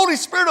and the Holy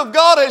Spirit of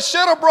God has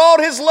shed abroad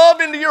His love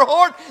into your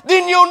heart,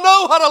 then you'll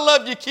know how to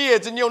love your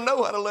kids and you'll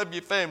know how to love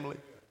your family.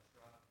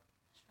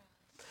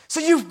 So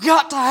you've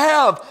got to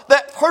have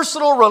that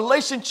personal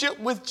relationship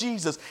with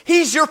Jesus.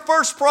 He's your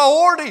first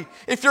priority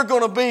if you're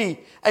going to be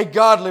a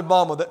godly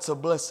mama that's a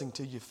blessing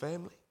to your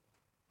family.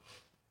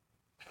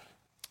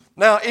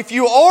 Now, if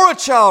you are a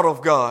child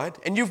of God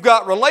and you've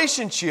got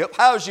relationship,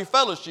 how's your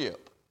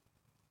fellowship?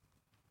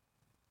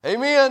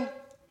 Amen?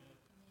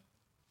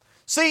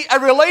 See, a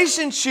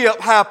relationship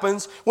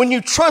happens when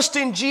you trust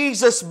in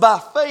Jesus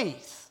by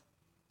faith.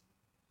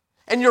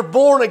 And you're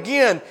born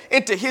again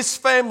into His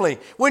family.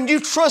 When you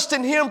trust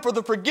in Him for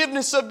the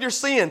forgiveness of your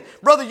sin.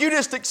 Brother, you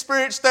just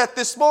experienced that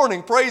this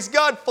morning. Praise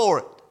God for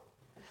it.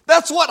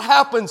 That's what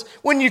happens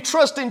when you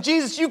trust in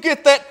Jesus. You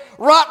get that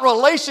right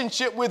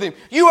relationship with Him.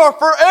 You are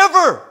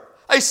forever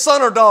a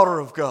son or daughter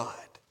of God.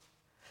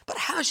 But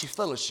how's your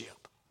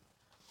fellowship?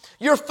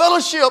 Your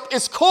fellowship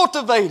is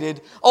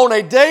cultivated on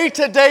a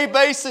day-to-day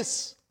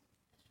basis.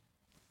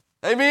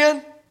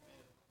 Amen?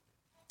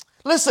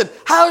 Listen,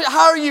 how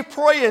are you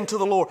praying to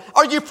the Lord?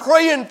 Are you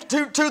praying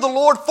to the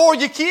Lord for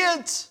your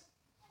kids?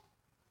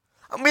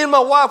 Me and my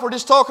wife were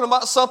just talking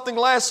about something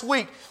last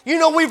week. You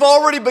know, we've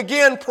already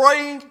began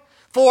praying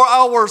for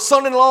our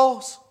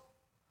son-in-laws.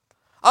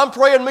 I'm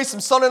praying me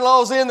some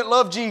son-in-laws in that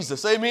love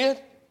Jesus. Amen?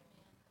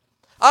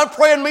 I'm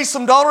praying me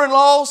some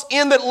daughter-in-laws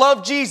in that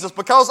love Jesus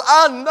because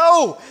I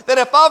know that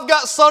if I've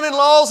got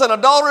son-in-laws and a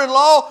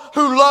daughter-in-law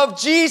who love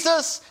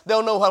Jesus,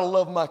 they'll know how to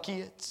love my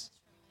kids.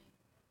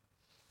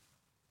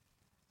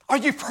 Are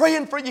you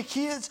praying for your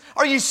kids?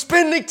 Are you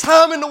spending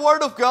time in the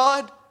Word of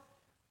God?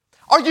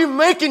 Are you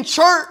making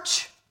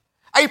church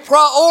a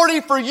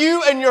priority for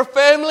you and your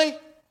family?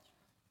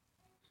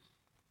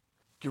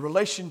 Your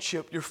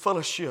relationship, your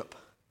fellowship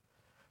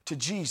to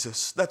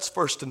Jesus, that's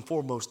first and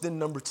foremost. Then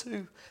number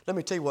 2, let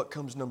me tell you what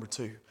comes number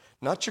 2.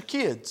 Not your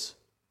kids,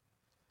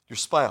 your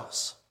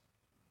spouse.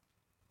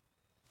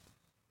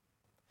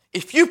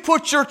 If you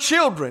put your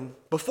children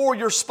before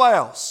your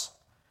spouse,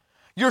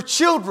 your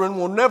children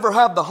will never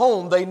have the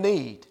home they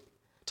need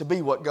to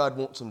be what God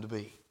wants them to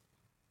be.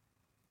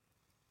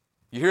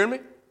 You hear me?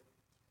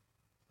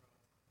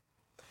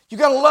 You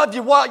got to love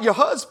your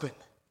husband.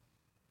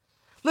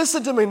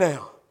 Listen to me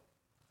now.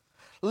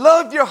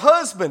 Love your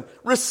husband.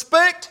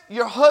 Respect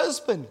your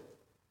husband.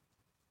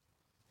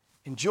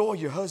 Enjoy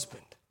your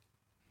husband.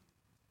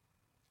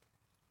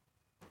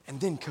 And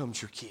then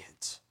comes your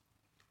kids.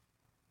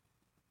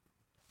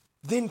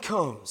 Then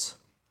comes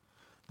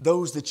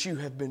those that you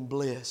have been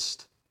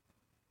blessed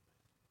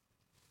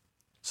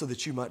so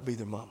that you might be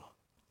their mama.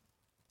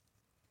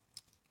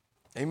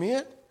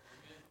 Amen?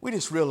 We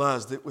just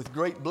realized that with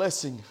great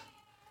blessing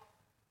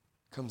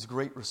comes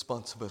great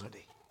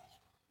responsibility.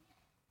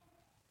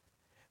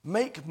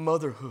 Make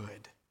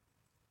motherhood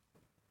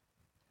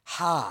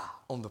high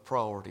on the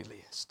priority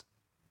list.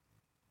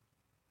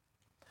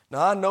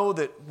 Now, I know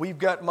that we've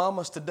got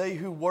mamas today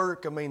who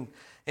work. I mean,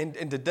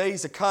 in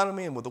today's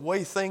economy and with the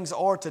way things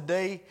are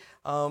today,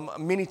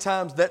 many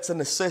times that's a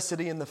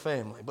necessity in the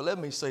family. But let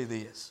me say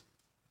this.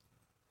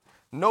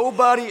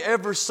 Nobody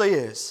ever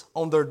says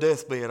on their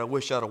deathbed, I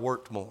wish I'd have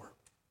worked more.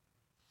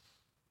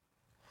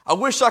 I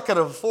wish I could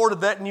have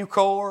afforded that new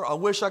car. I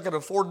wish I could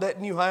have afforded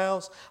that new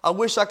house. I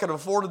wish I could have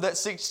afforded that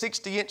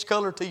 60-inch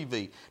color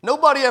TV.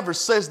 Nobody ever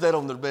says that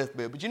on their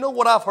deathbed. But you know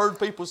what I've heard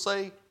people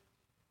say,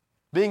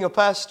 being a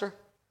pastor?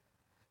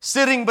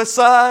 Sitting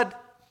beside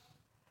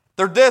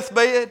their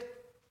deathbed,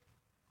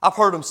 I've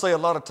heard them say a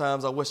lot of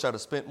times, I wish I'd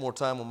have spent more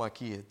time with my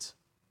kids.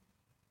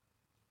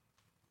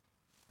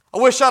 I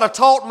wish I'd have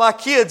taught my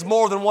kids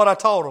more than what I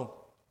taught them.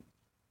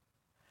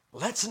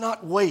 Let's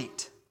not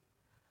wait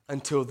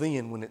until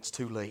then when it's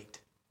too late.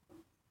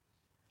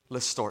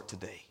 Let's start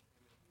today.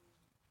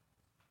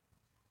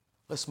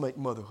 Let's make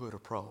motherhood a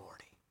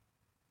priority.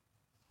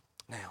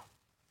 Now,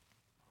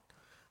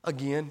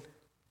 again,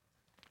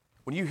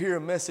 when you hear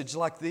a message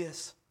like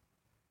this,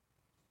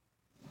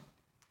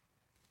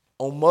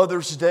 on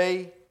Mother's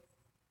Day,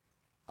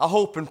 I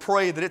hope and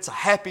pray that it's a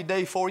happy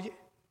day for you.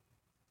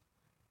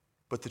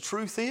 But the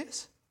truth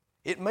is,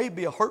 it may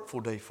be a hurtful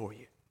day for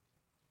you.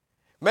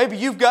 Maybe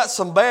you've got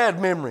some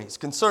bad memories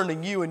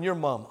concerning you and your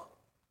mama.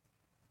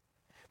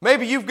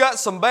 Maybe you've got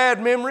some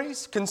bad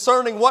memories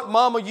concerning what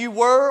mama you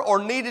were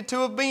or needed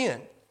to have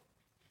been.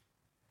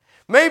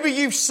 Maybe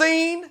you've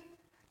seen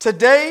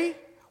today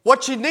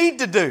what you need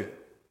to do.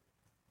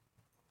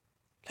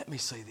 Let me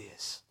say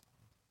this.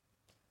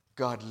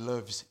 God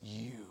loves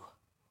you.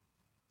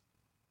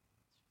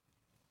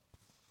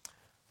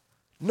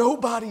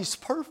 Nobody's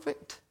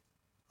perfect.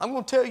 I'm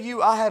going to tell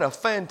you, I had a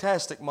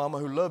fantastic mama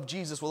who loved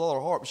Jesus with all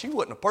her heart, but she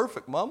wasn't a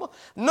perfect mama.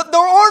 No,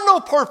 there are no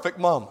perfect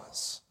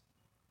mamas.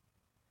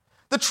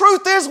 The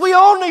truth is, we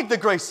all need the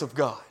grace of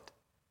God.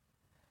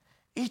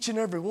 Each and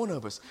every one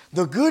of us.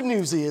 The good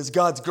news is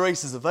God's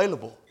grace is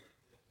available.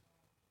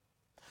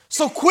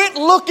 So quit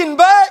looking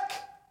back.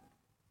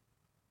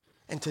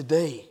 And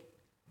today,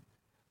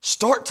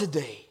 start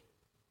today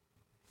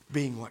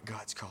being what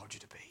God's called you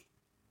to be.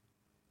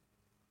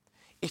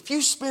 If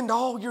you spend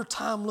all your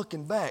time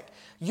looking back,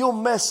 you'll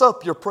mess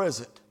up your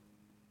present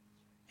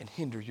and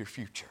hinder your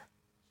future.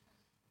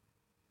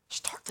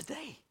 Start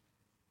today.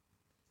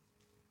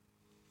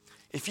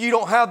 If you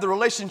don't have the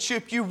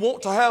relationship you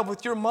want to have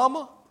with your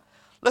mama,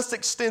 let's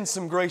extend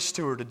some grace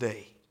to her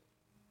today.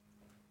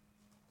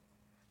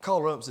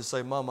 Call her up and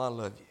say, Mama, I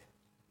love you.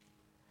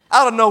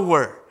 Out of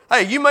nowhere.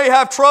 Hey, you may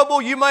have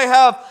trouble. You may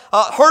have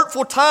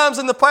hurtful times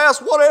in the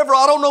past, whatever.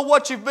 I don't know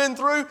what you've been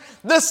through.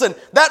 Listen,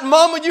 that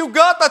mama you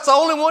got, that's the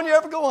only one you're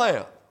ever going to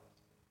have.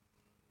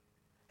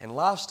 And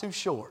life's too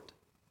short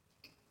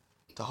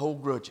to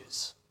hold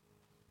grudges.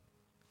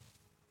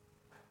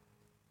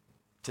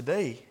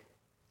 Today,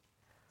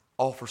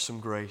 offer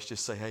some grace.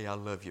 Just say, hey, I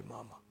love you,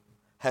 Mama.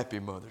 Happy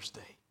Mother's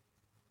Day.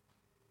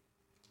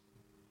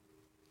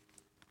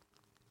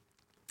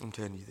 I'm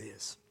telling you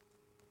this.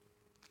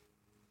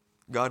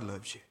 God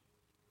loves you.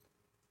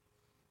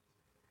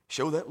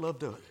 Show that love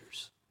to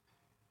others.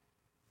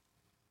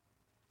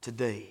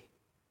 Today,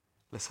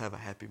 let's have a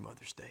happy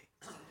Mother's Day.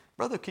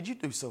 Brother, could you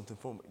do something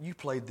for me? You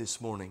played this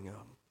morning,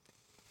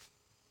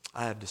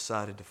 I have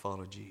decided to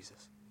follow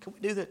Jesus. Can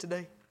we do that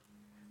today?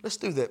 Let's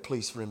do that,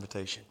 please, for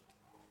invitation.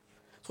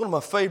 It's one of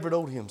my favorite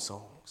old hymn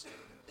songs.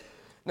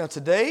 Now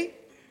today,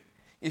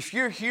 if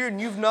you're here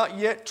and you've not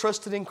yet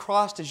trusted in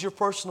Christ as your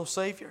personal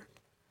Savior,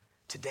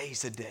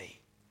 today's the day.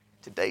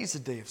 Today's the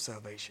day of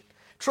salvation.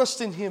 Trust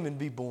in Him and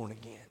be born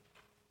again.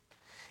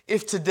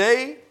 If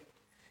today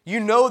you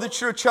know that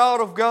you're a child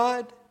of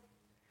God,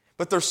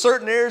 but there's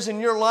certain areas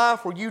in your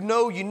life where you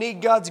know you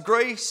need God's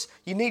grace,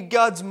 you need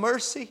God's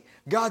mercy,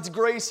 God's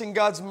grace and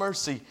God's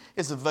mercy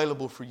is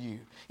available for you.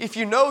 If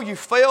you know you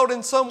failed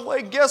in some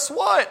way, guess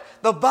what?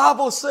 The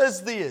Bible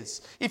says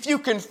this. If you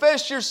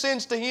confess your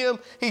sins to Him,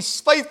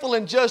 He's faithful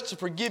and just to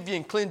forgive you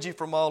and cleanse you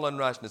from all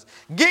unrighteousness.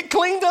 Get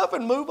cleaned up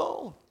and move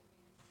on.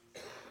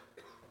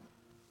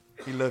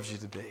 He loves you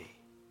today.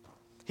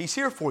 He's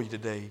here for you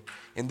today.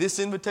 In this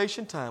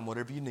invitation time,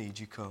 whatever you need,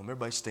 you come.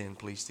 Everybody stand,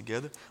 please,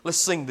 together. Let's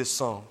sing this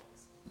song.